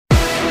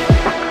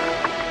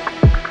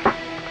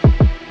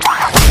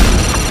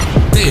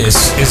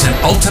This is an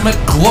ultimate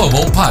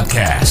global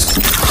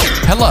podcast.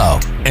 Hello,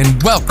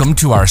 and welcome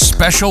to our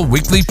special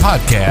weekly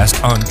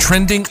podcast on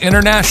trending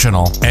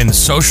international and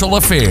social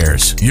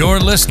affairs. You're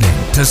listening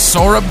to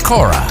Saurabh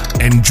Kora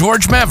and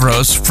George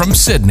Mavros from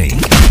Sydney.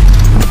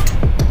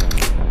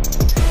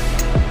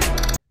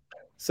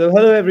 So,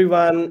 hello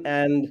everyone,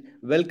 and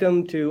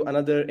welcome to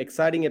another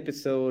exciting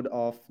episode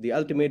of the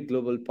Ultimate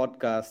Global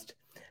Podcast.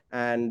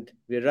 And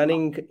we're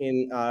running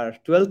in our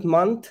 12th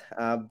month,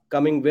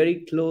 coming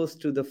very close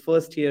to the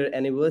first year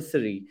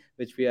anniversary,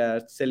 which we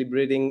are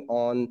celebrating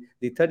on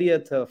the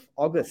 30th of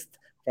August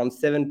from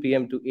 7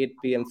 p.m. to 8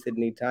 p.m.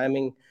 Sydney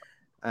timing.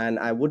 And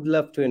I would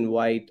love to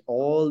invite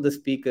all the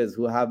speakers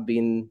who have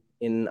been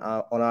on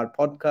our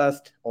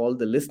podcast, all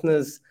the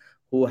listeners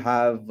who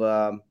have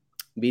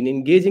been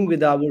engaging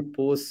with our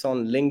posts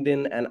on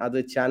LinkedIn and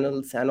other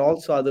channels, and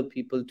also other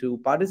people to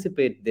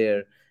participate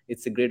there.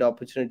 It's a great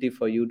opportunity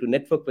for you to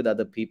network with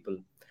other people.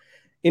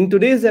 In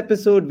today's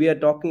episode, we are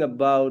talking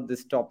about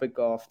this topic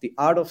of the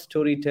art of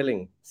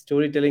storytelling.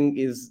 Storytelling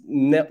is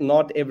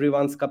not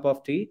everyone's cup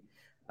of tea,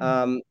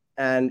 and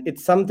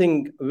it's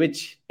something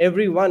which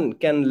everyone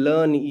can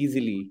learn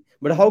easily.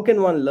 But how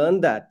can one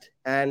learn that?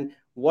 And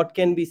what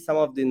can be some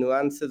of the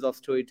nuances of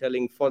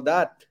storytelling? For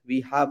that,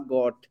 we have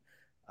got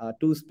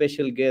two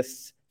special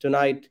guests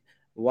tonight.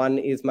 One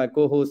is my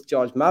co host,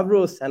 George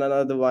Mavros, and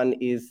another one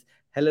is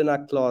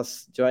Helena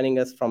Kloss, joining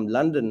us from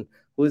London,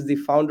 who is the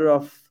founder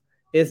of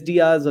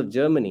SDRs of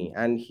Germany.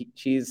 And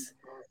she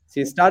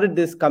started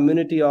this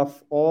community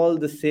of all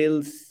the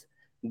sales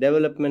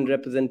development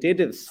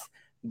representatives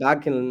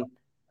back in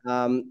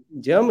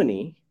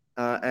Germany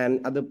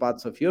and other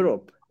parts of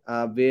Europe,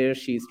 where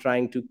she's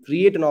trying to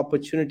create an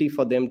opportunity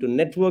for them to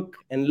network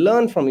and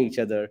learn from each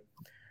other,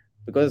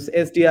 because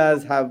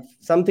SDRs have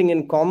something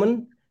in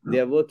common.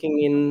 They are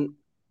working in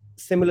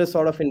similar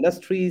sort of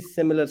industries,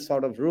 similar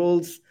sort of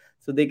roles,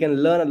 so they can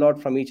learn a lot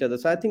from each other.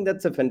 So I think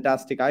that's a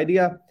fantastic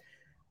idea.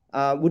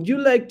 Would you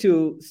like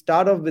to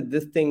start off with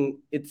this thing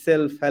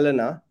itself,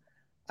 Helena,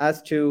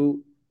 as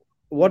to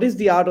what is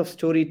the art of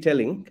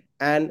storytelling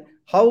and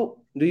how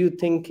do you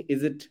think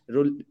is it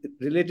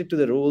related to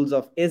the roles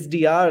of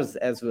SDRs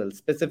as well,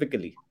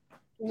 specifically?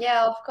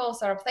 Yeah, of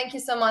course, Saurabh. Thank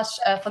you so much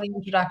for the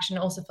introduction,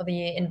 also for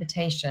the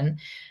invitation.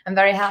 I'm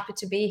very happy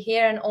to be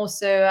here and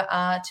also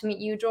to meet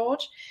you,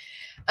 George.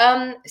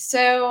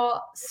 So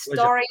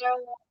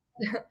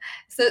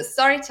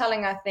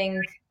storytelling, I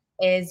think,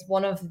 is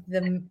one of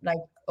the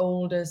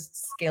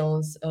oldest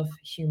skills of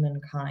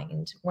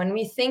humankind. When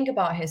we think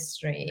about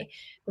history,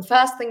 the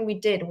first thing we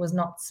did was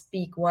not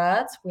speak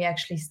words. We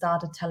actually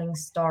started telling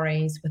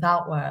stories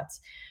without words.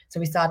 So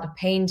we started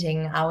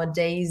painting our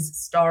day's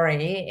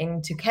story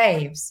into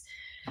caves.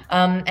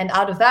 And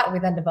out of that, we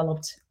then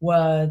developed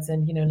words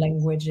and,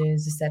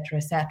 languages,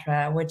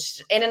 etc.,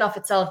 which in and of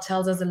itself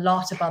tells us a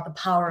lot about the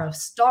power of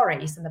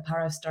stories and the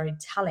power of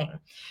storytelling.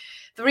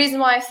 The reason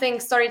why I think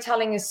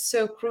storytelling is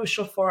so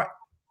crucial for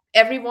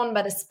everyone,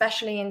 but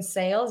especially in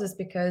sales, is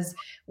because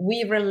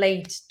we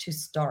relate to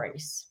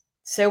stories.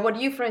 So what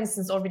you, for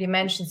instance, already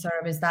mentioned,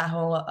 Saurabh, is that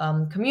whole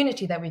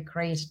community that we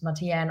created,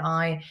 Mattia and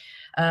I,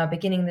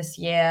 beginning this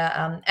year,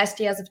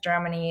 SDRs of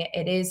Germany.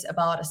 It is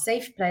about a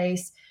safe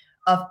place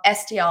of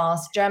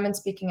SDRs,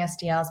 German-speaking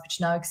SDRs, which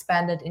now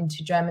expanded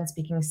into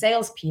German-speaking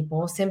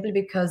salespeople, simply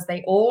because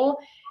they all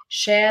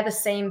share the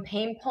same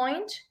pain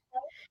point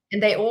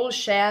and they all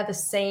share the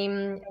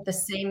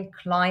same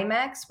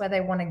climax where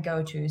they want to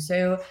go to.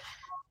 So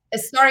a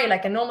story,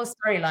 like a normal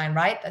storyline,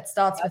 right? That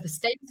starts with a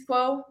status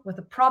quo, with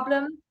a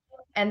problem,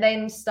 and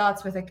then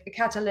starts with a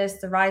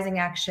catalyst, a rising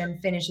action,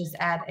 finishes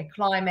at a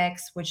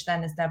climax, which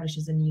then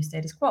establishes a new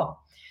status quo.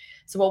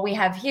 So what we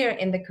have here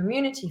in the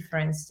community, for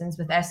instance,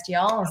 with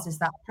SDRs, is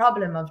that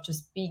problem of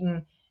just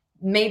being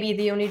maybe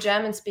the only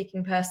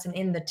German-speaking person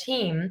in the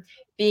team,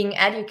 being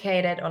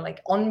educated or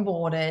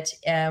onboarded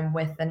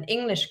with an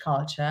English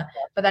culture,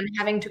 but then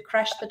having to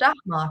crash the DACH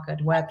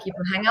market where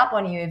people hang up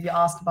on you if you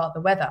ask about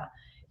the weather,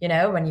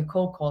 when you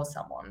cold call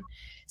someone.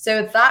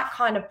 So that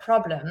kind of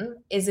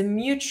problem is a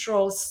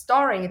mutual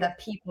story that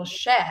people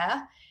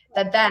share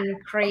that then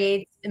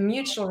creates a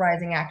mutual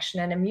rising action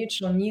and a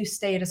mutual new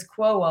status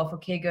quo of,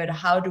 okay, good,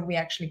 how do we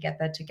actually get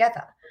that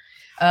together?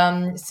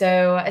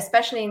 So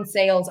especially in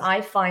sales,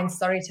 I find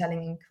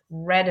storytelling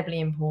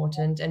incredibly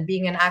important. And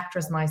being an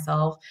actress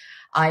myself,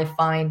 I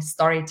find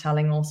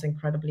storytelling also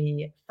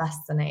incredibly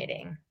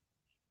fascinating.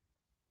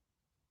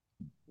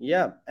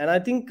 Yeah, and I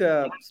think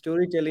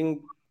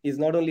storytelling is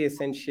not only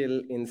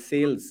essential in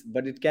sales,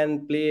 but it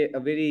can play a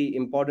very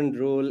important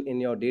role in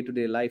your day to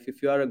day life.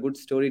 If you are a good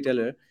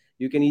storyteller,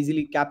 you can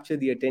easily capture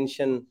the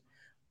attention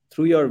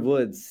through your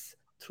words,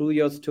 through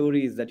your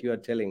stories that you are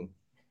telling.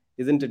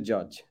 Isn't it,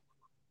 George?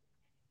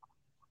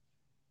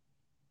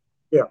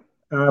 Yeah.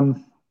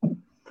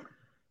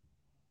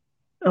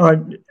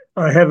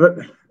 I have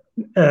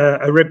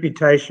a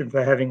reputation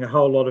for having a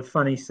whole lot of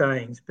funny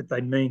sayings, but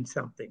they mean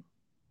something.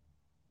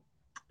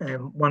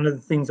 And one of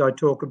the things I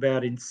talk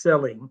about in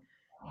selling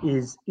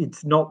is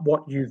it's not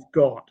what you've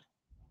got,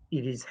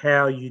 it is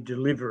how you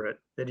deliver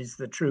it that is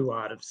the true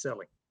art of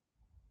selling.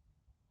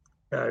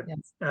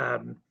 Yes.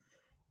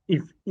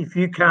 If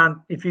you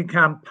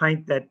can't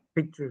paint that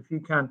picture, if you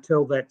can't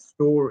tell that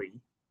story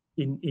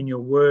in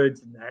your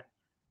words and that,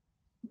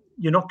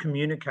 you're not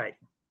communicating.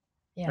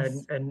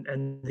 Yes.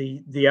 And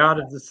the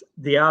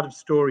art of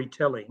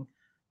storytelling,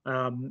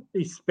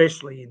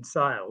 especially in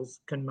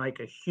sales, can make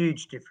a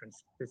huge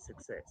difference to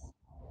success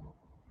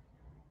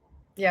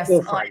Yes.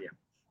 or failure.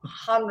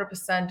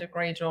 100%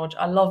 agree, George.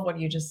 I love what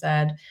you just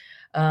said.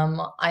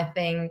 I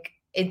think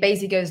it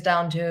basically goes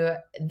down to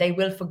they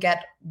will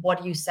forget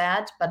what you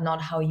said, but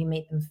not how you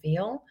made them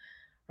feel.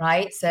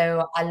 Right.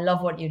 So I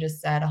love what you just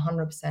said,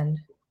 100%.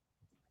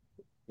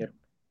 Yep.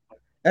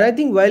 And I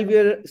think while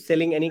we're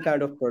selling any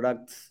kind of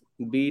products,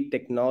 be it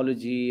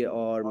technology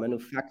or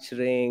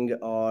manufacturing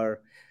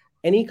or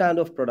any kind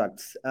of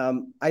products,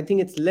 I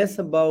think it's less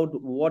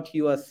about what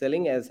you are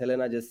selling, as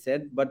Helena just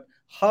said, but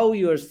how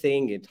you are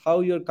saying it,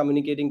 how you're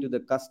communicating to the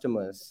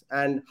customers,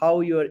 and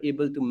how you are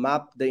able to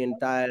map the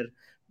entire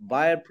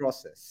buyer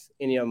process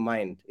in your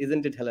mind.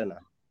 Isn't it, Helena?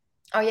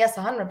 Oh, yes,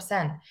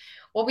 100%.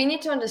 What we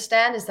need to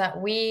understand is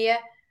that we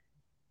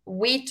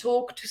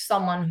talk to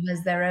someone who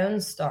has their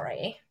own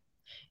story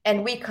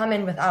and we come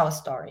in with our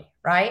story,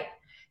 right?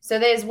 So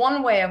there's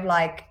one way of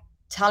like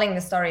telling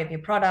the story of your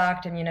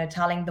product and, you know,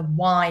 telling the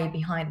why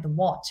behind the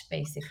what,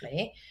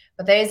 basically.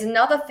 But there's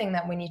another thing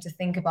that we need to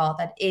think about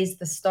that is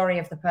the story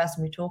of the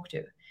person we talk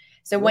to.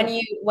 So when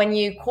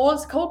you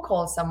cold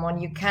call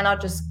someone, you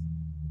cannot just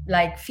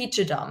like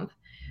feature dump,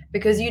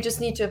 because you just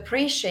need to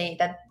appreciate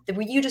that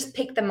you just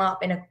pick them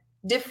up in a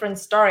different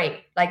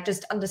story, like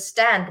just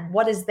understand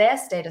what is their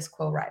status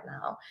quo right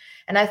now.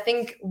 And I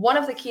think one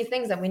of the key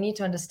things that we need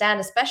to understand,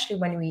 especially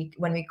when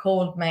we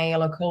cold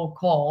mail or cold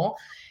call,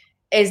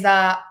 is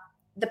that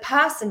the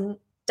person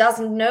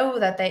doesn't know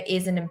that there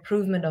is an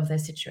improvement of their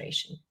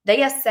situation.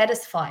 They are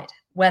satisfied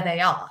where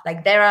they are,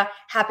 like they are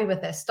happy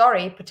with their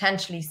story,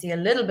 potentially see a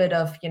little bit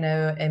of, you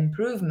know,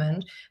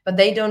 improvement, but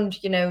they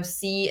don't, you know,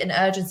 see an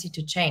urgency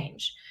to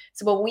change.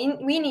 So what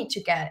we need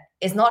to get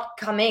is not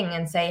coming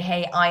and say,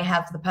 hey, I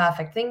have the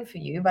perfect thing for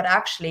you, but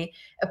actually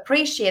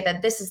appreciate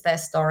that this is their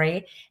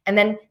story, and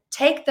then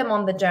take them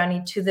on the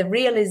journey to the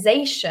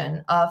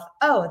realization of,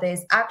 oh,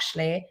 there's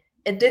actually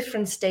a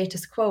different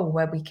status quo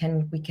where we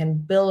can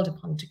build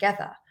upon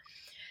together.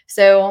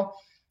 So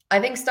I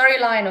think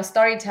storyline or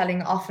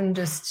storytelling often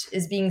just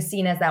is being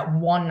seen as that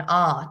one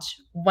art.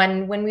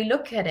 When we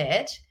look at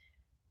it,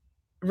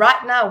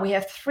 right now we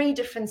have 3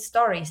 different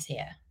stories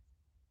here.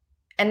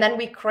 And then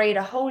we create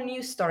a whole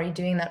new story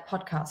doing that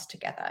podcast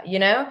together, you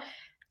know?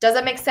 Does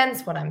that make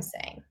sense what I'm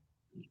saying?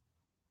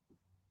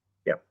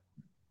 Yep.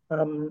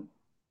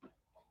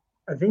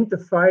 I think the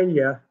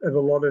failure of a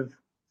lot of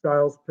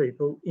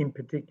salespeople, in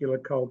particular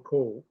cold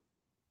call,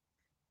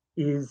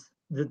 is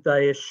that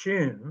they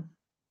assume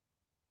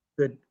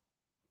that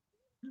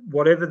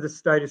whatever the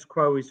status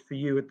quo is for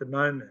you at the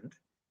moment,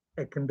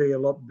 it can be a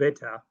lot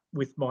better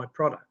with my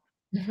product.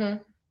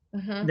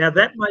 Now,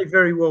 that may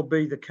very well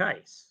be the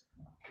case,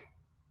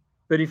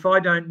 but if I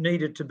don't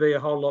need it to be a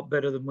whole lot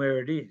better than where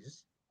it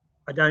is,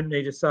 I don't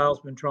need a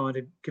salesman trying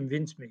to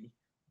convince me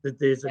that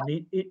there's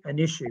an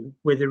issue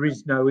where there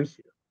is no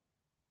issue.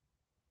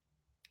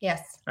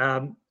 Yes.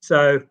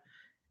 So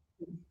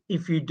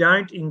if you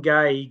don't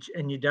engage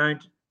and you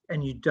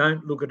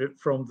don't look at it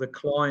from the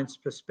client's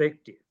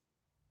perspective,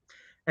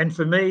 and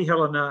for me,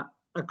 Helena,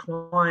 a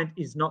client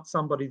is not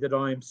somebody that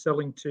I am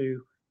selling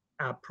to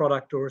a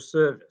product or a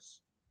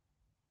service.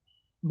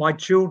 My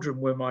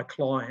children were my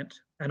client,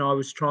 and I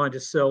was trying to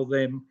sell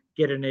them,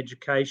 get an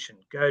education,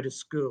 go to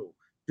school,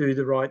 do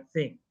the right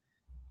thing.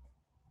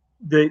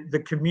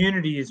 The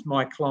community is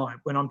my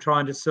client when I'm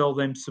trying to sell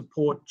them,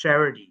 support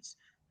charities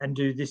and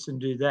do this and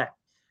do that.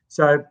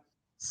 So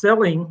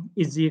selling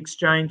is the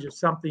exchange of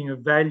something of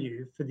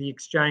value for the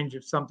exchange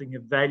of something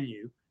of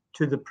value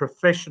to the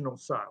professional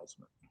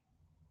salesman.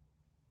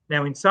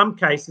 Now, in some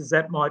cases,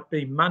 that might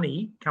be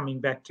money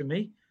coming back to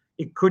me.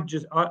 It could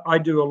just, I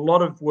do a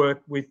lot of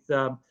work with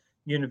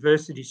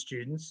university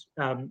students,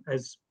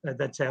 as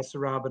that's how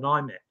Sarab and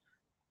I met.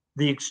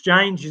 The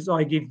exchange is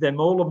I give them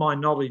all of my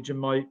knowledge and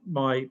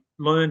my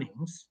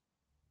learnings,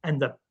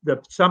 and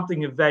the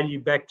something of value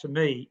back to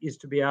me is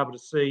to be able to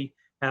see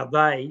how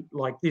they,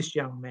 like this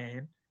young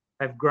man,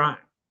 have grown.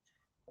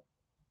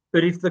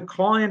 But if the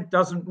client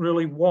doesn't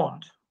really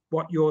want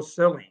what you're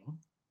selling,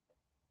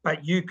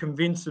 but you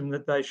convince them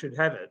that they should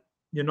have it,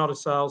 you're not a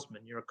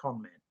salesman, you're a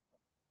con man.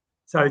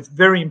 So it's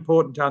very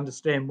important to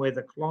understand where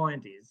the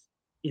client is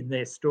in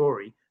their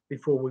story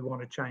before we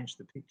want to change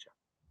the picture.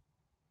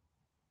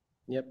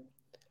 Yep.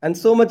 And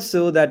so much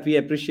so that we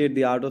appreciate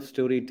the art of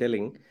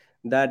storytelling,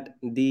 that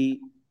the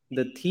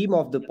theme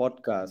of the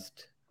podcast,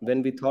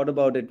 when we thought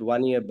about it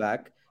 1 year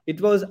back, it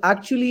was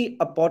actually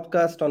a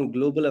podcast on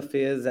global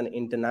affairs and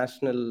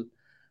international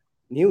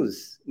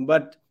news.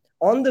 But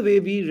on the way,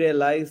 we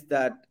realized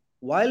that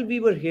while we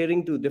were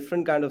hearing to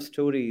different kind of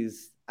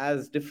stories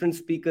as different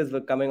speakers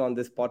were coming on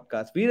this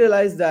podcast, we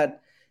realized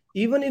that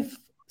even if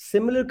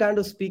similar kind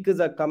of speakers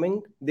are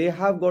coming, they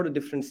have got a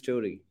different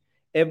story.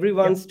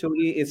 Everyone's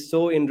story is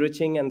so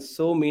enriching and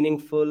so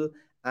meaningful,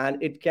 and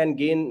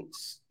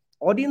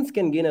audience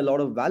can gain a lot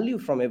of value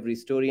from every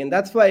story. And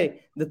that's why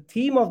the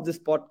theme of this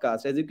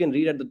podcast, as you can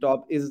read at the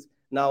top, is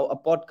now a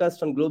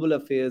podcast on global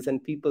affairs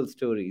and people's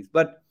stories.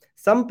 But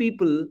some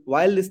people,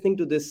 while listening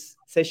to this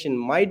session,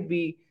 might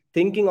be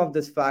thinking of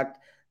this fact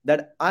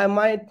that I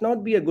might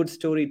not be a good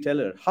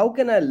storyteller. How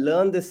can I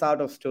learn this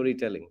art of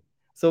storytelling?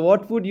 So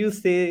what would you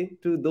say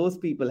to those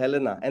people,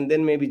 Helena? And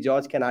then maybe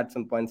George can add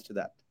some points to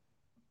that.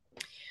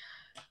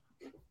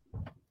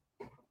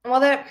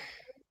 Well,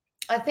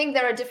 I think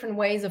there are different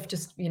ways of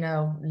just,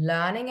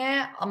 learning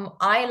it.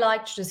 I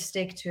like to just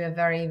stick to a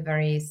very,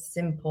 very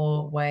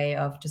simple way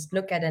of just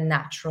look at a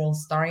natural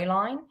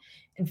storyline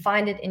and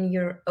find it in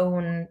your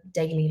own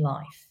daily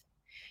life.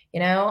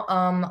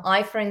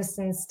 I, for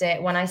instance,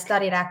 when I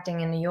studied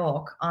acting in New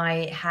York,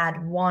 I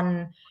had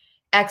one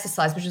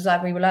exercise, which was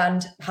like we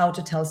learned how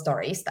to tell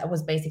stories. That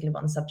was basically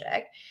one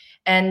subject.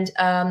 And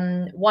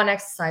one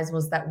exercise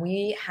was that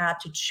we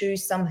had to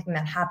choose something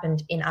that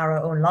happened in our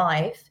own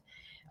life,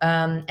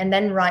 and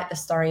then write the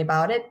story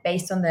about it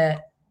based on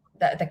the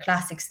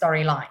classic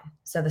storyline.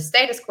 So the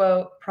status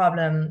quo,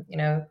 problem,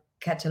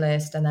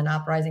 catalyst, and then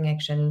uprising,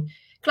 action,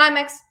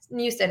 climax,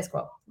 new status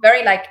quo.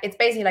 It's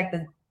basically like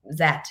the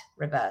Z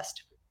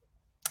reversed.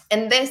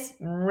 And this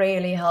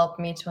really helped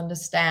me to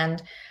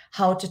understand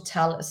how to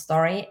tell a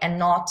story and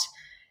not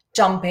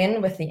jump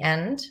in with the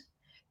end.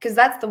 Because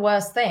that's the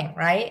worst thing,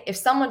 right? If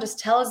someone just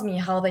tells me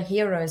how the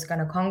hero is going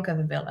to conquer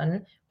the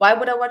villain, why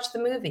would I watch the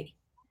movie?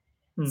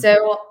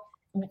 So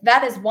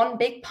that is one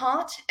big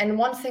part. And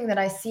one thing that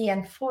I see,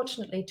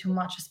 unfortunately, too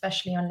much,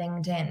 especially on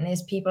LinkedIn,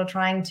 is people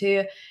trying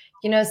to,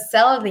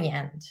 sell the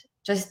end.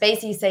 Just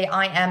basically say,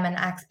 I am an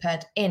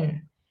expert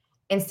in,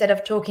 instead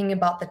of talking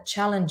about the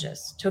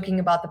challenges, talking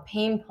about the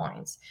pain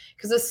points.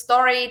 Because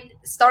the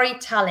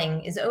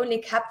storytelling is only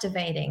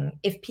captivating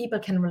if people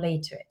can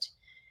relate to it.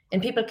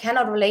 And people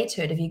cannot relate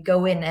to it if you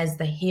go in as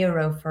the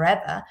hero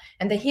forever.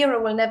 And the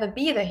hero will never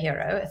be the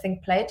hero. I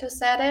think Plato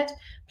said it.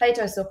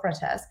 Plato,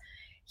 Socrates.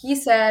 He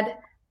said,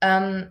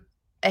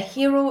 a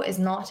hero is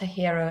not a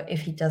hero if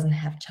he doesn't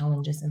have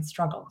challenges and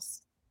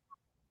struggles.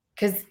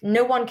 Because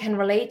no one can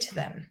relate to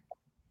them.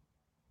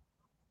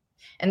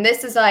 And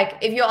this is like,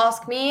 if you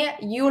ask me,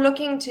 you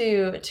looking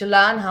to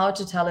learn how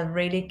to tell a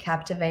really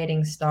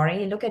captivating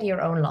story, look at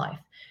your own life.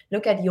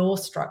 Look at your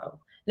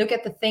struggle. Look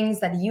at the things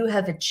that you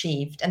have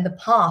achieved and the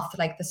path,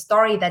 like the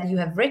story that you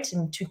have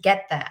written to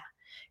get there.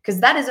 Because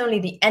that is only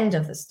the end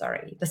of the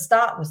story. The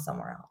start was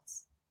somewhere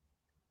else.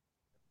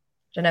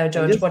 I don't know,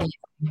 George, what do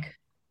you think?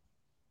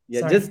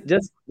 Yeah,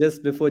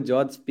 just before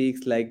George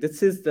speaks, like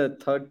this is the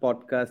third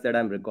podcast that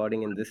I'm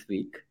recording in this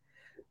week.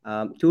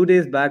 2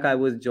 days back, I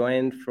was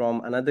joined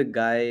from another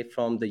guy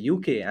from the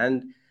UK,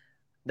 and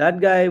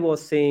that guy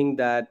was saying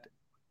that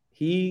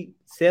he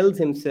sells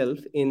himself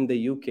in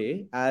the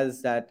UK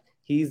as that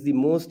he's the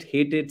most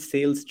hated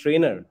sales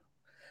trainer.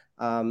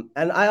 And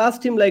I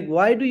asked him, like,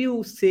 why do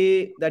you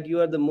say that you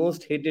are the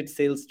most hated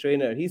sales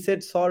trainer? He said,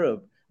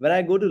 Saurabh, when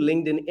I go to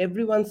LinkedIn,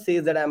 everyone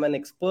says that I'm an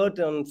expert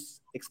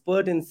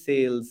in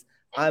sales.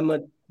 I'm a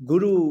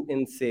guru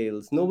in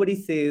sales. Nobody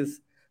says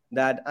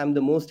that I'm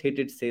the most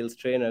hated sales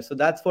trainer. So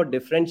that's what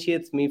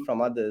differentiates me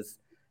from others.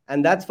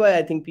 And that's why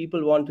I think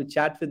people want to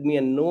chat with me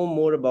and know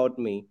more about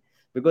me,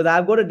 because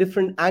I've got a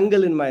different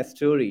angle in my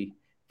story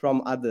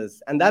from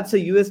others. And that's a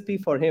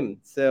USP for him.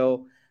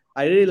 So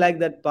I really like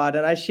that part.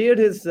 And I shared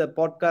his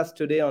podcast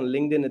today on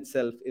LinkedIn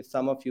itself, if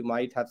some of you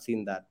might have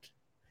seen that.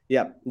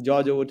 Yeah,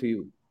 George, over to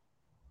you.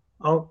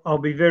 I'll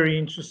be very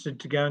interested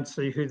to go and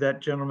see who that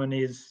gentleman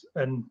is,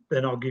 and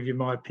then I'll give you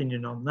my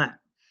opinion on that.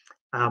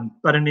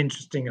 But an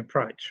interesting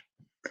approach.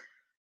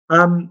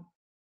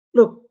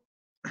 Look,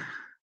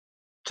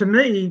 to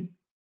me,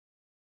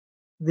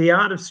 the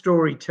art of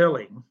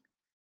storytelling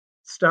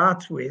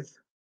starts with,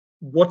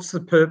 what's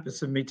the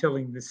purpose of me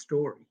telling this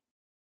story?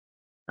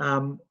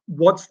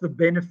 What's the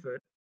benefit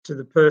to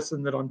the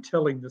person that I'm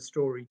telling the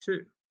story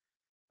to?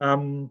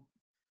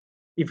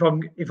 If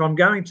I'm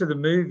going to the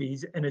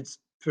movies and it's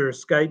for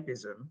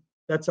escapism,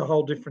 that's a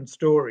whole different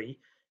story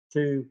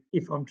to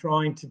if I'm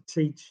trying to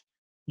teach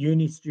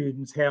uni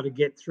students how to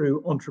get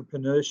through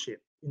entrepreneurship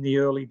in the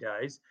early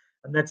days,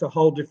 and that's a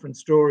whole different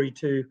story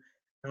to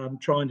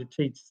trying to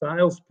teach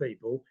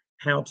salespeople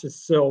how to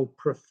sell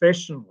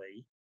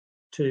professionally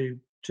to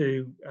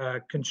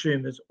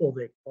consumers or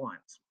their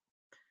clients.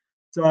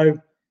 So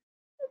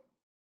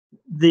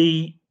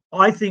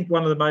I think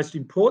one of the most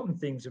important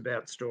things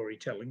about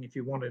storytelling, if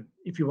you want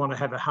to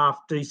have a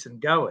half decent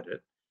go at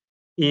it,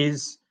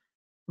 is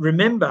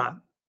remember,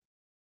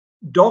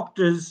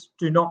 doctors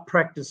do not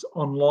practice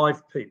on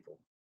live people.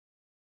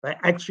 They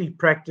actually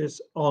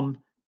practice on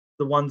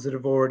the ones that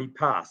have already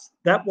passed.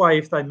 That way,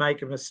 if they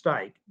make a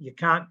mistake, you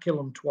can't kill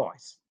them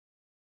twice.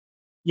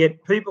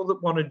 Yet people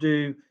that want to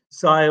do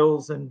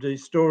sales and do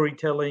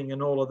storytelling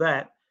and all of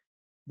that,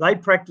 they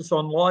practice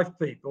on live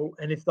people.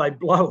 And if they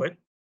blow it,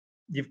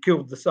 you've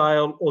killed the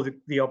sale or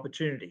the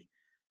opportunity.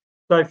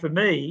 So for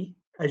me,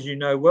 as you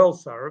know well,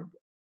 Saurabh,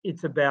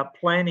 it's about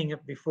planning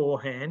it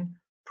beforehand,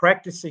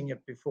 practicing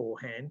it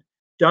beforehand.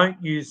 Don't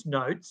use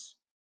notes.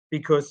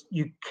 because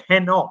you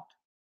cannot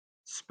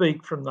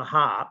speak from the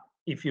heart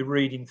if you're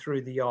reading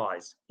through the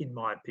eyes, in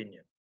my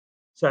opinion.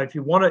 So if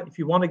you want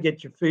to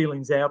get your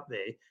feelings out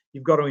there,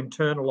 you've got to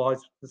internalize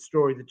the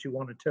story that you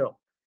want to tell,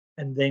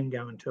 and then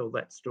go and tell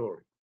that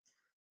story.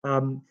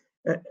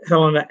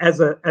 Helena, as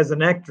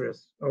an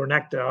actress or an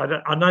actor,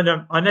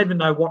 I never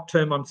know what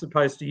term I'm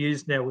supposed to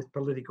use now with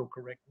political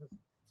correctness.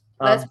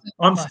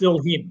 I'm still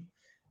him.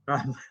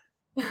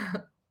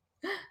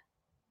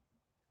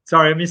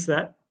 Sorry, I missed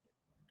that.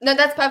 No,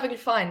 that's perfectly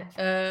fine.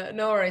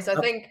 No worries. I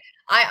think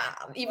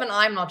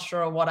I'm not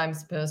sure what I'm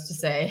supposed to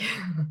say.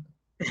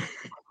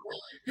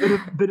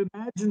 but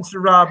imagine,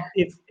 Sarab,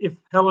 if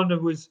Helena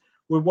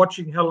we're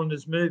watching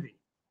Helena's movie,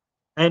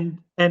 and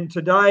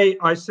today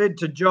I said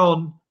to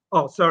John,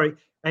 that's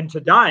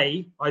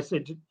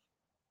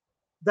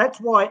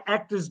why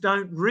actors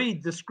don't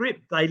read the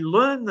script. They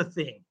learn the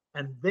thing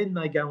and then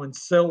they go and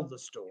sell the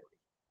story.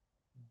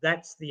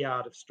 That's the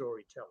art of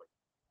storytelling.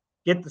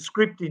 Get the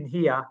script in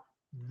here,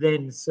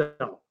 then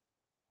sell.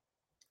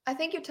 I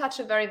think you touched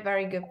a very,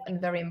 very good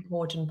and very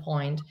important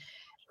point.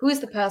 Who is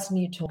the person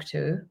you talk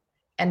to,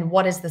 and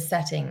what is the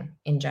setting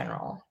in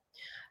general?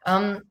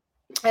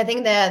 I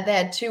think there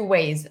are two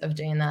ways of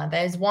doing that.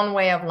 There's one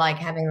way of like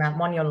having that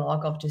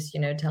monologue of just,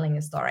 telling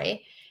a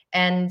story.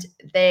 And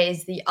there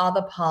is the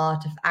other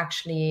part of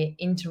actually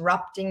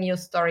interrupting your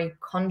story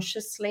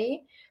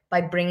consciously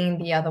by bringing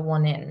the other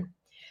one in.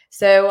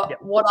 So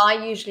what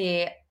I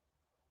usually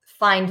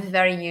find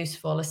very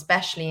useful,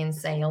 especially in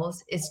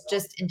sales, is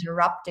just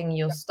interrupting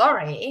your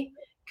story,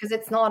 because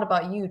it's not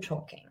about you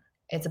talking.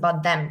 It's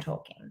about them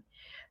talking.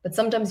 But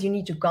sometimes you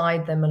need to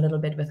guide them a little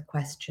bit with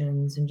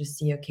questions and just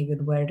see, okay,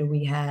 good, where do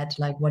we head?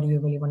 Like, what do you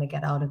really want to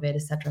get out of it,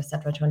 et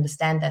cetera, to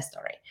understand their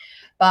story.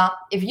 But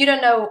if you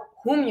don't know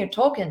whom you're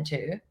talking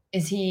to,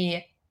 is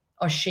he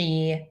or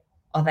she,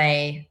 are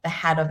they the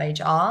head of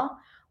HR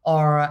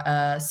or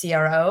a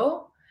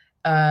CRO,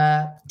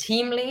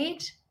 team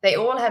lead? They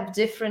all have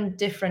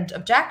different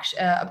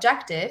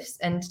objectives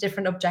and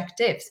different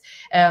objectives,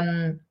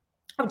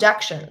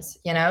 objections,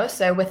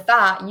 So with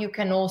that, you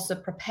can also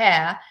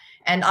prepare.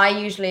 And I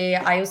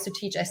also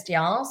teach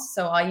SDRs.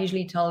 So I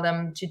usually tell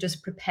them to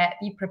just be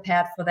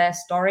prepared for their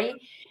story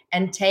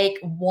and take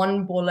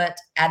one bullet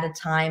at a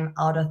time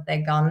out of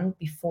their gun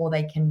before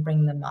they can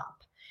bring them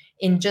up,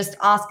 in just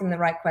asking the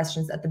right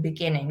questions at the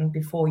beginning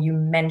before you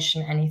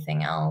mention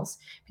anything else,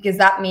 because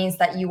that means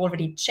that you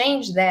already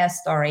changed their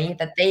story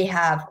that they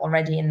have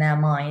already in their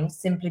mind,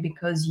 simply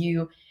because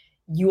you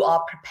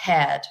are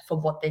prepared for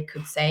what they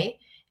could say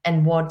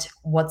and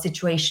what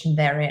situation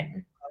they're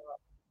in.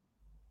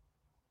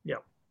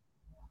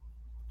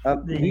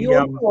 Go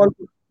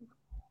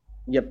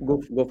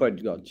for it,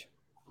 George.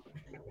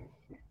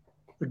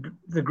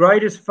 The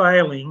greatest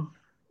failing,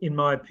 in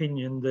my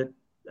opinion, that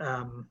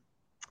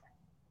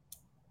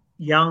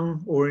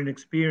young or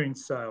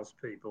inexperienced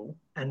salespeople,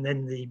 and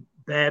then the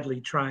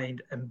badly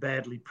trained and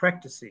badly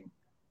practicing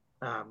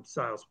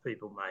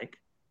salespeople make,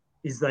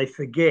 is they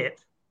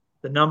forget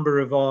the number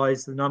of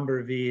eyes, the number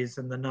of ears,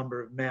 and the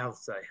number of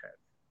mouths they have.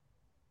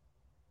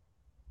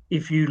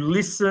 If you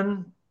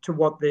listen to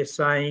what they're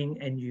saying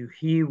and you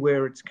hear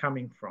where it's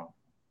coming from,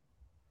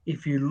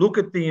 if you look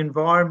at the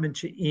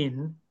environment you're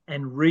in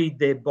and read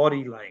their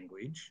body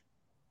language,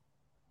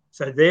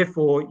 so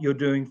therefore you're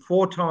doing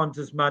 4 times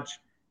as much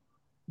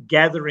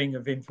gathering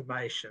of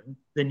information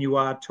than you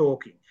are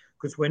talking.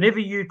 Because whenever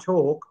you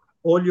talk,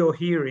 all you're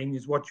hearing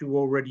is what you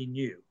already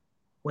knew.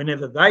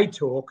 Whenever they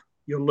talk,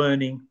 you're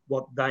learning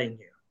what they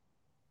knew.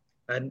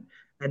 And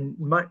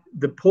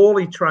the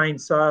poorly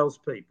trained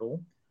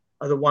salespeople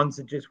are the ones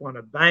that just want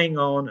to bang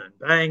on and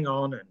bang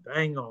on and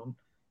bang on.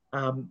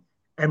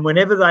 And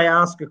whenever they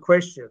ask a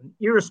question,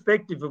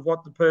 irrespective of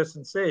what the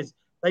person says,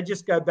 they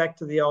just go back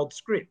to the old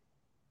script.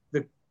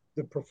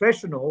 The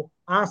professional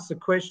asks a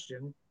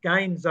question,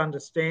 gains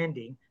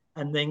understanding,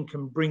 and then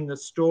can bring the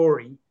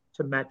story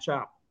to match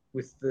up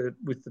with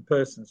the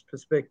person's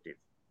perspective.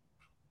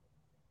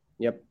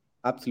 Yep,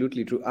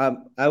 absolutely true.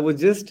 I was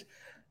just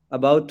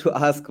about to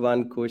ask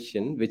one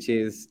question, which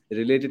is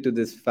related to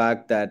this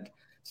fact that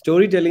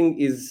storytelling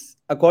is,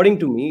 according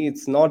to me,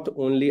 it's not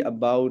only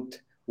about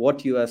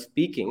what you are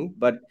speaking,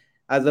 but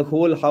as a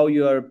whole, how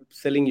you are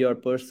selling your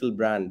personal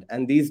brand.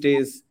 And these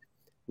days,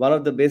 one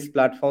of the best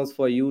platforms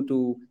for you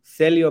to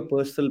sell your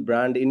personal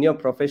brand in your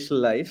professional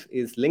life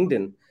is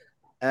LinkedIn.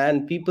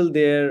 And people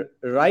there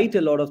write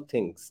a lot of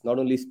things, not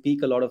only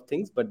speak a lot of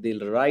things, but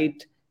they'll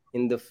write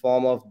in the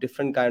form of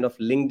different kind of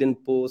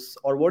LinkedIn posts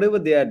or whatever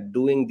they are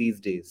doing these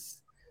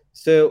days.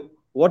 So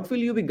what will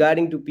you be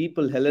guiding to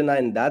people, Helena,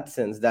 in that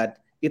sense, that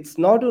it's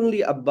not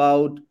only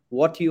about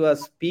what you are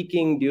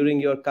speaking during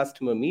your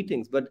customer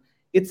meetings, but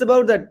it's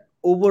about that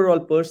overall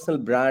personal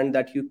brand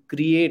that you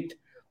create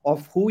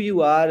of who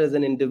you are as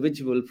an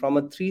individual from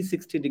a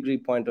 360-degree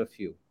point of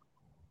view?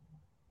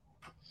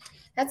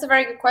 That's a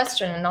very good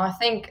question. And I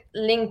think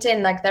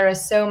LinkedIn, there are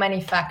so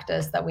many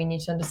factors that we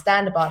need to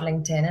understand about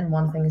LinkedIn. And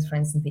one thing is, for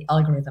instance, the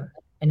algorithm.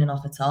 in and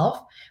of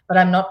itself. But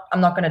I'm not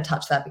going to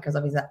touch that because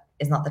obviously that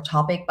is not the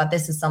topic. But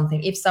this is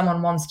something, if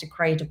someone wants to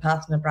create a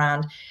personal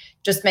brand,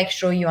 just make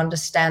sure you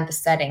understand the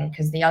setting,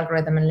 because the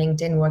algorithm in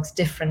LinkedIn works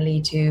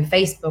differently to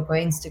Facebook or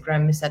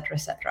Instagram, etc.,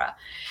 etc.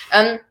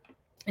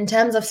 In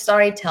terms of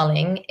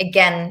storytelling,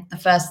 again, the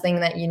first thing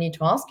that you need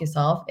to ask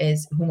yourself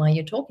is, whom are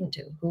you talking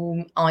to?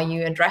 Whom are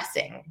you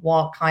addressing?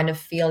 What kind of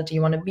field do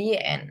you want to be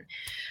in?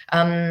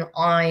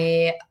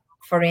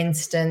 For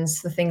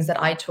instance, the things that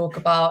I talk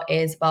about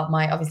is about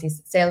my, obviously,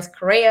 sales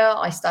career.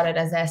 I started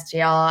as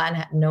SDR and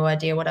had no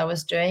idea what I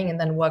was doing, and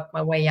then worked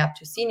my way up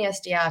to senior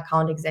SDR,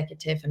 account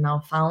executive, and now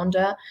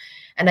founder.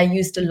 And I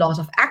used a lot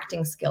of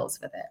acting skills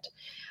with it.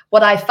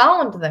 What I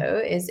found, though,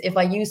 is if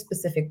I use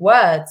specific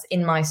words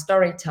in my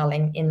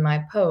storytelling, in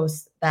my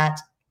posts that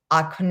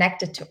are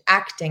connected to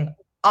acting,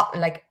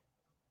 like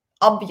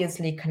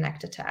obviously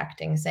connected to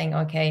acting, saying,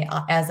 okay,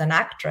 as an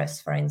actress,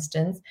 for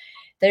instance,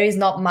 there is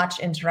not much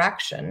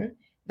interaction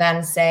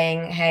than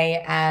saying,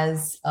 hey,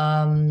 as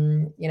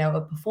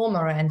a performer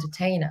or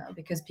entertainer,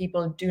 because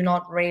people do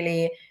not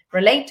really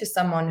relate to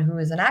someone who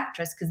is an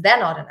actress because they're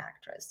not an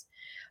actress.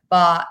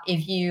 But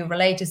if you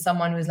relate to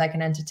someone who's like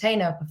an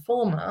entertainer,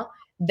 performer,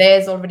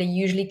 there's already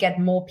usually get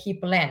more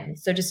people in.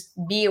 So just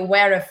be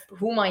aware of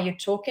whom are you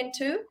talking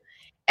to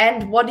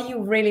and what do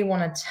you really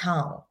want to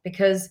tell?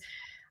 Because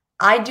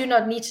I do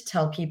not need to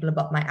tell people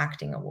about my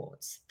acting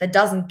awards. That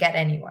doesn't get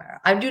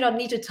anywhere. I do not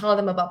need to tell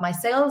them about my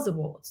sales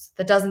awards.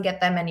 That doesn't get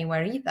them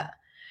anywhere either.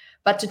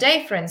 But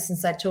today, for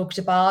instance, I talked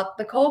about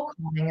the cold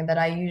calling, and that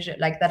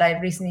I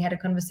recently had a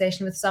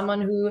conversation with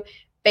someone who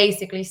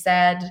basically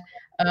said,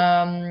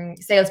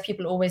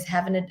 salespeople always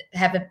have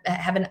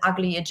an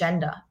ugly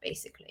agenda,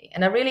 basically.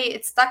 And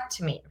it stuck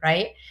to me,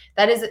 right?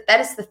 That is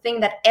the thing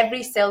that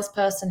every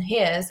salesperson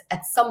hears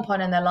at some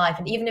point in their life,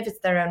 and even if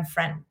it's their own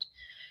friend.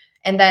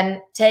 And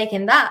then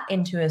taking that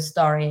into a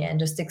story and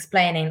just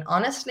explaining,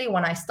 honestly,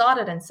 when I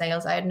started in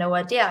sales, I had no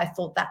idea. I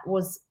thought that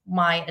was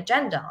my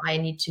agenda. I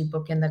need to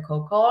book in the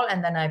cold call,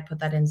 and then I put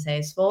that in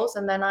Salesforce,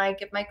 and then I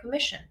get my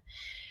commission.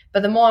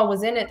 But the more I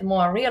was in it, the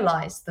more I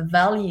realized the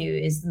value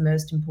is the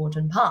most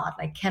important part.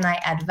 Like, can I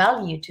add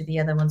value to the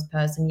other one's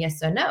person?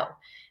 Yes or no?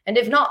 And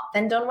if not,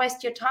 then don't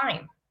waste your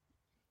time.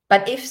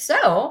 But if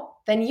so,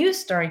 then use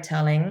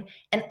storytelling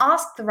and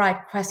ask the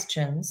right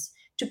questions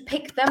to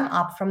pick them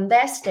up from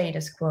their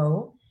status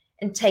quo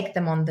and take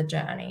them on the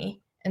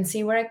journey and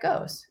see where it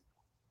goes.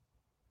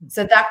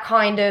 So that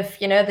kind of,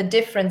 the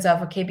difference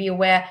of, okay, be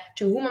aware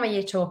to whom are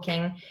you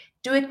talking,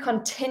 do it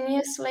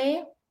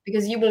continuously,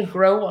 because you will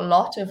grow a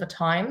lot over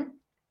time.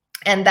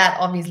 And that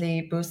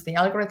obviously boosts the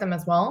algorithm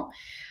as well.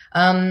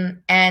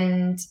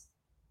 And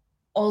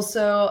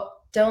also,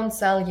 don't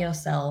sell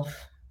yourself,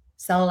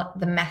 sell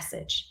the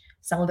message,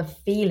 sell the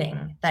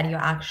feeling that you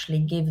actually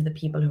give the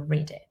people who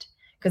read it.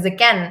 Because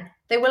again,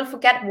 they will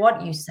forget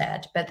what you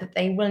said, but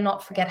they will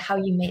not forget how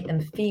you made them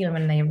feel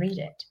when they read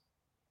it.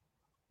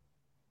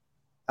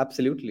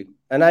 Absolutely.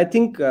 And I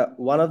think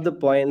one of the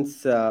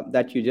points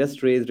that you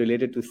just raised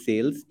related to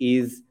sales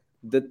is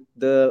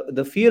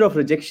the fear of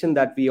rejection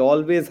that we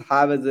always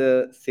have as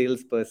a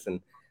salesperson.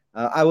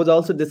 I was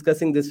also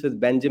discussing this with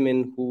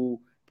Benjamin,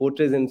 who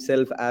portrays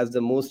himself as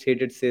the most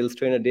hated sales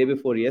trainer day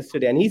before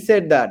yesterday. And he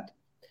said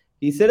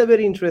a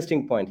very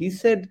interesting point. He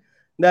said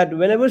that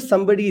whenever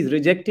somebody is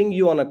rejecting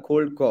you on a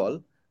cold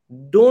call,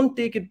 don't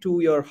take it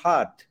to your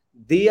heart.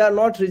 They are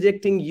not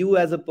rejecting you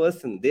as a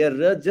person. They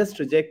are just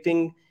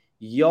rejecting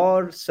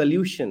your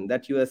solution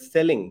that you are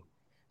selling.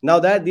 Now,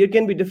 that there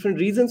can be different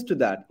reasons to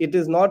that. It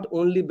is not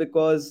only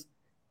because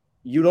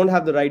you don't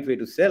have the right way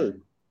to sell.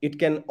 It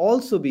can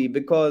also be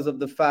because of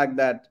the fact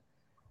that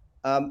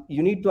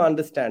you need to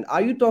understand,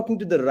 are you talking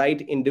to the right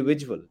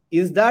individual?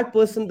 Is that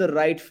person the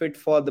right fit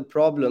for the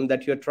problem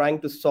that you're trying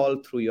to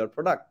solve through your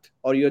product?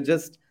 Or you're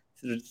just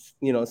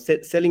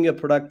selling your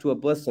product to a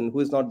person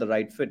who is not the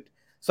right fit?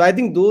 So I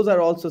think those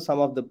are also some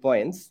of the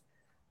points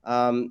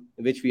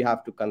which we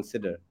have to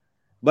consider.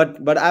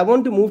 But I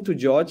want to move to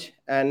George,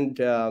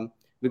 and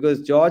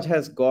because George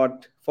has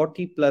got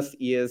 40 plus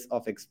years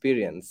of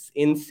experience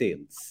in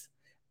sales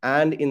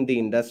and in the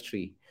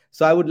industry.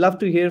 So I would love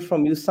to hear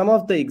from you some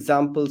of the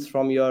examples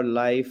from your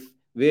life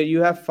where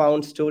you have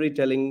found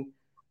storytelling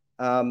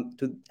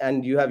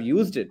and you have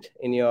used it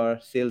in your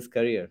sales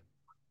career.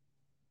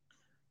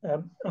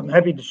 I'm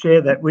happy to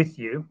share that with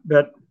you.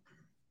 But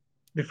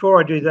before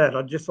I do that,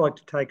 I'd just like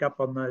to take up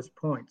on those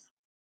points.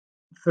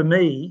 For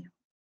me,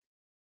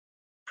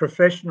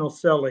 professional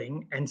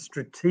selling and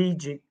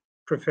strategic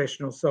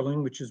professional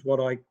selling, which is what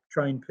I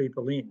train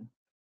people in,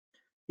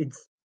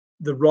 it's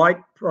the right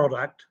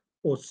product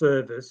or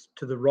service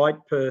to the right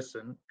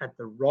person at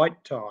the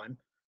right time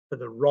for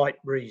the right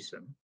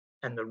reason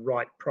and the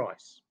right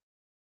price.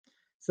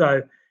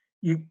 So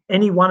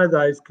any one of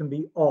those can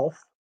be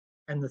off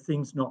and the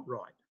thing's not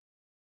right.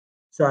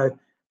 So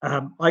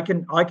I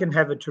can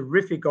have a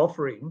terrific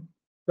offering,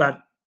 but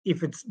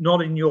if it's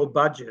not in your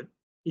budget,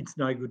 it's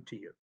no good to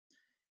you.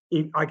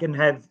 I can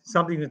have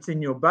something that's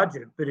in your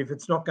budget, but if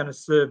it's not going to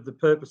serve the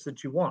purpose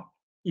that you want,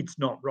 it's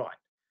not right.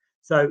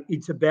 So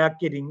it's about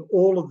getting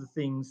all of the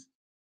things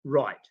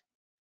right.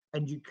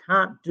 And you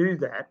can't do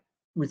that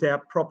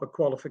without proper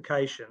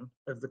qualification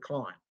of the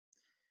client.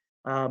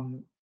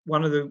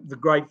 One of the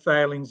great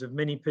failings of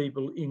many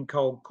people in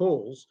cold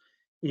calls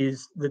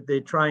is that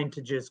they're trained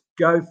to just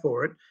go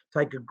for it,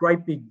 take a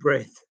great big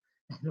breath,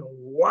 and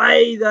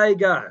away they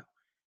go.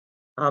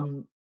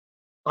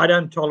 I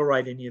don't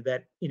tolerate any of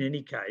that in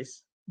any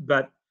case,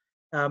 but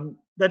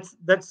that's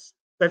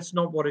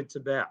not what it's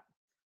about.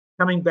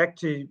 Coming back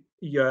to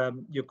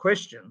your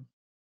question,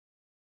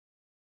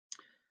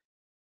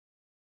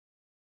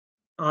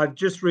 I've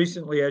just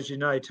recently, as you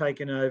know,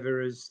 taken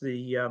over as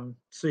the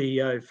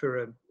CEO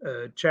for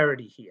a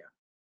charity here.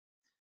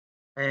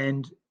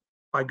 And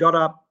I got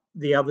up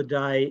the other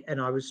day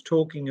and I was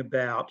talking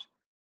about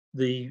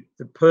the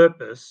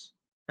purpose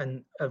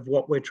and of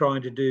what we're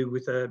trying to do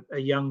with a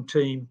young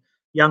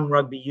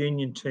rugby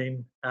union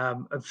team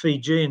of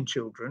Fijian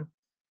children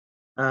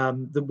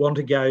that want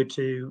to go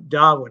to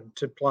Darwin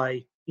to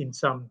play in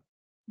some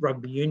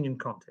rugby union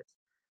contest.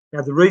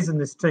 Now, the reason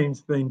this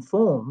team's been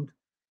formed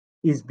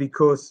is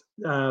because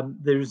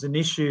there is an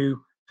issue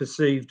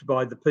perceived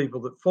by the people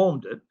that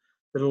formed it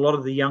that a lot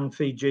of the young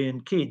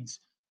Fijian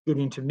kids get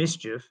into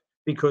mischief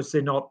because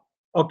they're not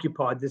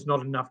occupied. There's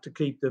not enough to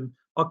keep them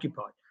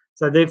occupied.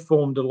 So they've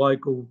formed a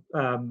local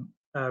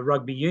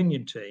rugby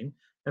union team,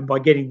 and by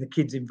getting the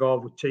kids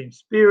involved with team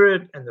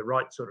spirit and the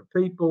right sort of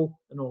people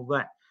and all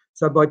that.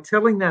 So by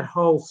telling that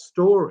whole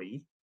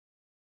story,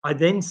 I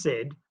then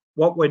said,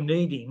 what we're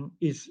needing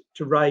is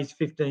to raise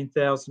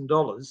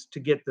 $15,000 to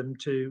get them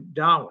to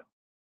Darwin.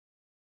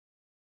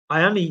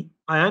 I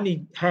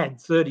only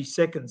had 30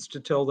 seconds to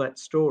tell that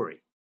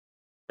story.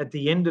 At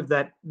the end of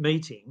that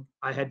meeting,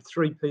 I had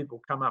 3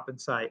 people come up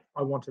and say,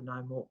 I want to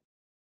know more.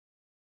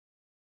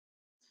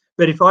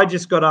 But if I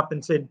just got up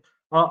and said,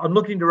 I'm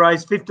looking to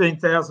raise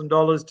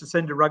 $15,000 to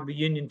send a rugby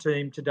union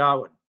team to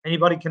Darwin,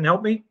 anybody can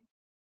help me?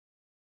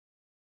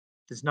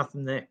 There's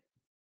nothing there.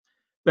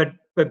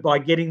 But by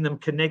getting them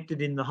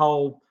connected in the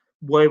whole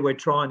where we're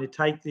trying to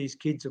take these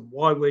kids and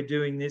why we're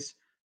doing this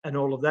and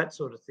all of that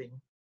sort of thing,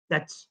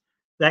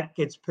 that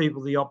gets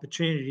people the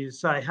opportunity to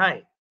say,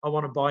 hey, I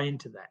want to buy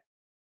into that.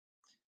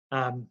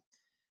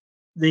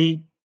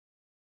 The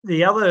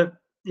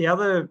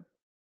other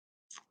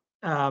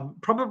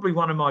probably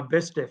one of my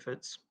best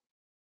efforts,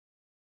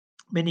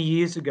 many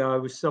years ago, I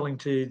was selling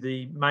to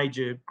the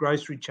major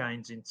grocery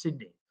chains in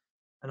Sydney.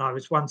 And I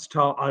was once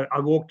told, I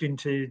walked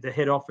into the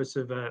head office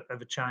of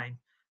a chain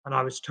and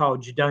I was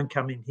told, you don't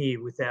come in here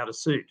without a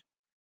suit.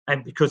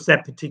 And because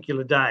that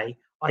particular day,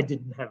 I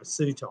didn't have a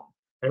suit on.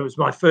 And it was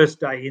my first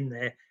day in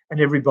there and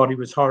everybody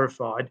was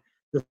horrified.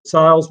 The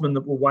salesmen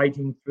that were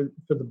waiting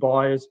for the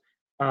buyers,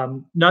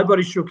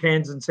 nobody shook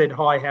hands and said,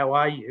 hi, how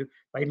are you?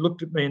 They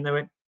looked at me and they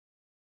went,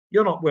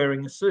 you're not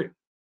wearing a suit.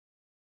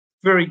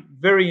 Very,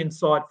 very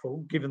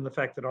insightful, given the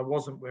fact that I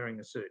wasn't wearing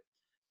a suit.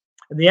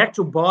 And the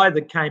actual buyer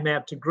that came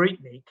out to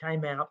greet me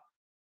came out,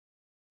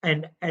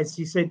 and as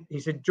he said,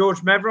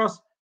 George Mavros,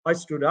 I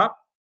stood up.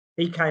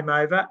 He came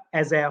over.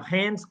 As our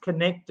hands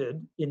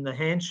connected in the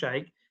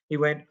handshake, he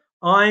went,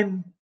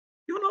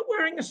 you're not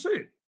wearing a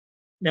suit.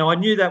 Now, I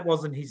knew that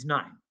wasn't his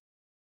name.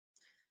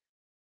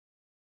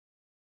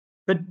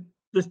 But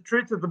the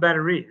truth of the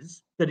matter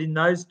is that in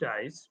those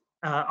days,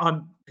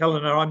 I'm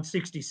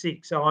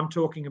 66, so I'm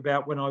talking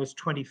about when I was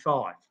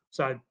 25,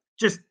 so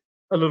just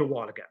a little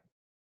while ago.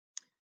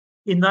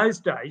 In those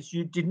days,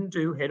 you didn't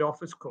do head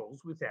office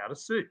calls without a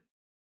suit.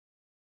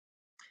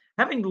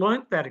 Having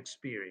learnt that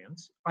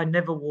experience, I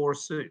never wore a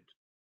suit.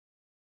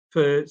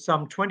 For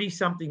some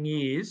 20-something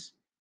years,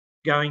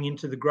 going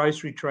into the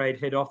grocery trade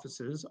head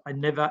offices, I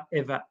never,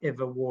 ever,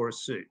 ever wore a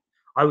suit.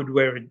 I would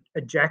wear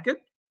a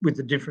jacket with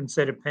a different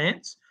set of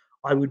pants.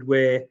 I would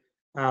wear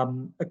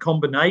a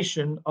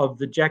combination of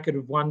the jacket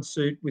of one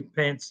suit with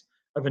pants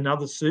of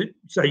another suit.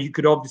 So you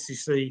could obviously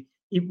see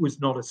it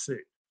was not a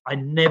suit. I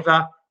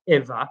never,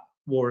 ever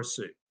wore a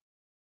suit.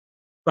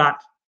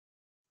 But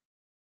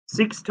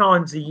 6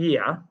 times a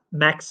year,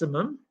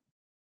 maximum,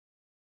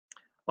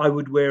 I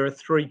would wear a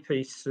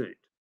 3-piece suit.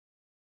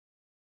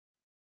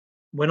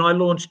 When I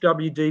launched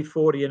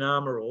WD-40 and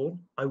Armour All,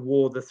 I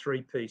wore the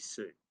 3-piece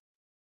suit.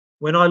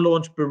 When I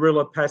launched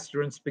Barilla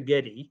Pasta and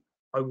Spaghetti,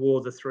 I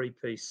wore the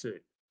 3-piece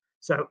suit.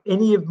 So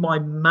any of my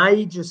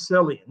major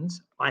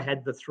sell-ins, I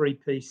had the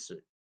 3-piece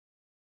suit.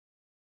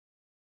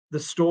 The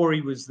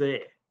story was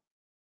there.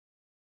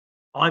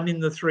 I'm in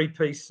the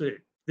 3-piece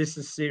suit. This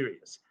is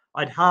serious.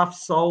 I'd half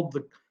sold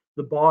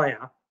the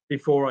buyer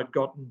before I'd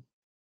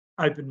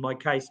opened my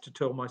case to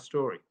tell my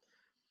story.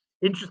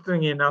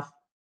 Interestingly enough,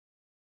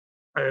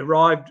 I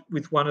arrived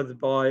with one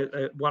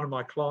of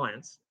my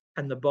clients,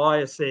 and the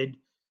buyer said,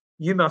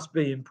 you must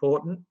be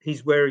important.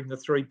 He's wearing the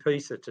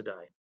 3-piecer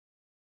today.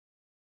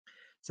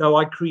 So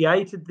I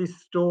created this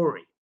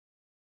story,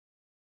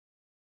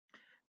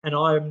 and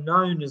I am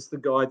known as the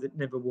guy that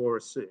never wore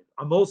a suit.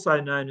 I'm also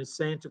known as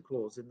Santa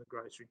Claus in the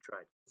grocery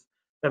trade.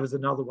 That was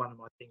another one of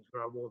my things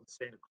where I wore the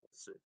Santa Claus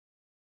suit.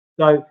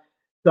 So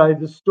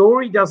the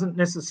story doesn't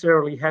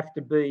necessarily have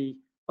to be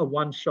a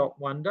one-shot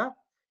wonder.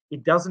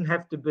 It doesn't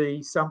have to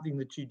be something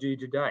that you do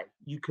today.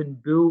 You can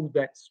build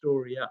that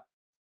story up.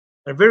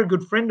 A very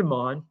good friend of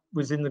mine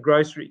was in the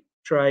grocery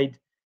trade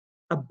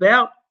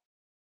about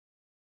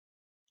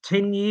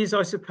 10 years,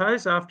 I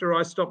suppose, after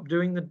I stopped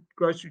doing the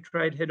grocery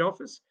trade head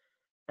office.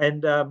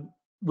 And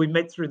we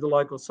met through the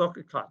local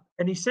soccer club.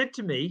 And he said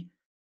to me,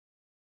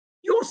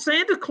 "You're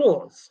Santa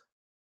Claus."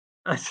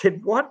 I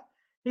said, "What?"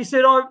 He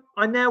said,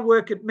 I now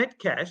work at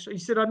Metcash. He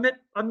said, I met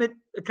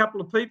a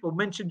couple of people,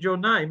 mentioned your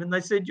name, and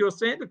they said, "You're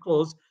Santa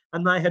Claus."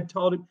 And they had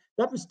told him.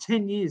 That was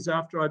 10 years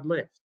after I'd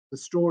left. The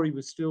story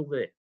was still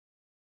there.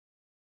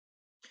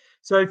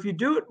 So if you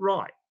do it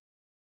right,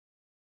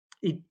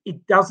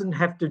 it doesn't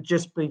have to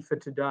just be for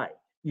today.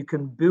 You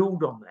can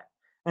build on that.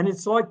 And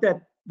it's like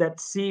that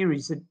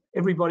series that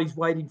everybody's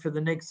waiting for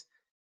the next,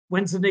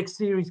 when's the next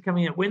series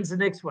coming out? When's the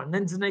next one?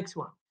 When's the next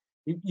one?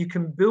 You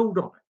can build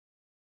on it.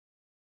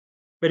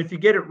 But if you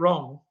get it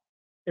wrong,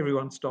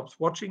 everyone stops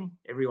watching,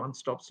 everyone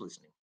stops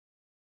listening.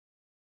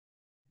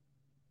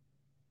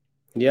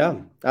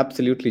 Yeah,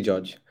 absolutely,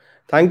 George.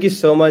 Thank you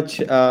so much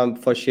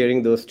for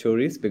sharing those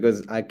stories,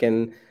 because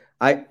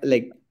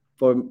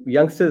for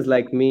youngsters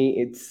like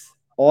me, it's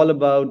all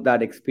about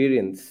that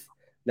experience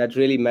that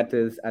really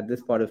matters at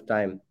this point of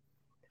time.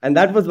 And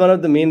that was one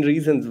of the main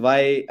reasons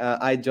why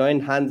I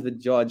joined hands with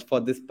George for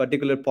this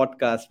particular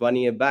podcast 1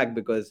 year back,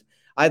 because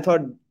I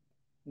thought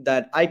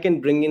that I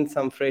can bring in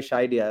some fresh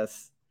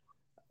ideas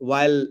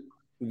while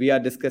we are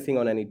discussing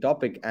on any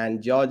topic,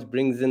 and George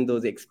brings in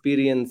those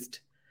experienced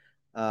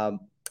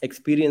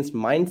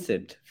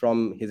mindset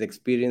from his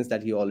experience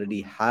that he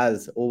already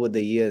has over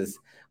the years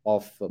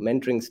of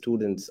mentoring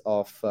students,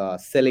 of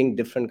selling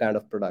different kind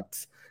of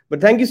products.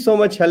 But thank you so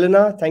much,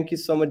 Helena. Thank you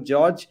so much,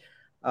 George.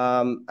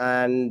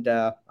 And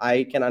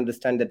I can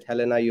understand that,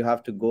 Helena, you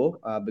have to go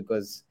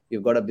because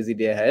you've got a busy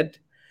day ahead.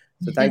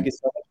 So thank you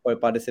so much for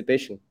your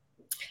participation.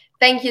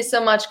 Thank you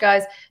so much,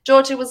 guys.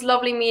 George, it was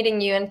lovely meeting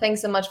you, and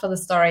thanks so much for the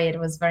story. It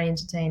was very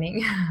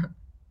entertaining.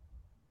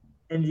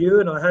 And you,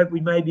 and I hope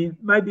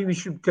maybe we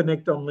should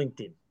connect on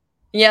LinkedIn.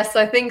 Yes,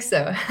 I think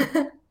so.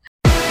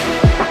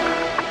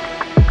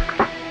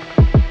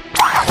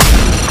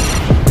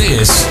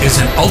 This is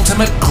an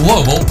Ultimate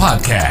Global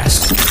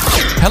podcast.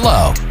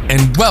 Hello,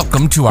 and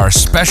welcome to our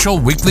special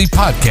weekly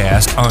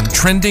podcast on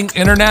trending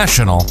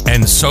international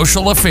and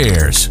social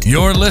affairs.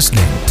 You're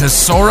listening to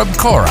Saurabh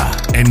Kora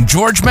and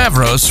George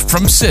Mavros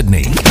from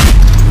Sydney.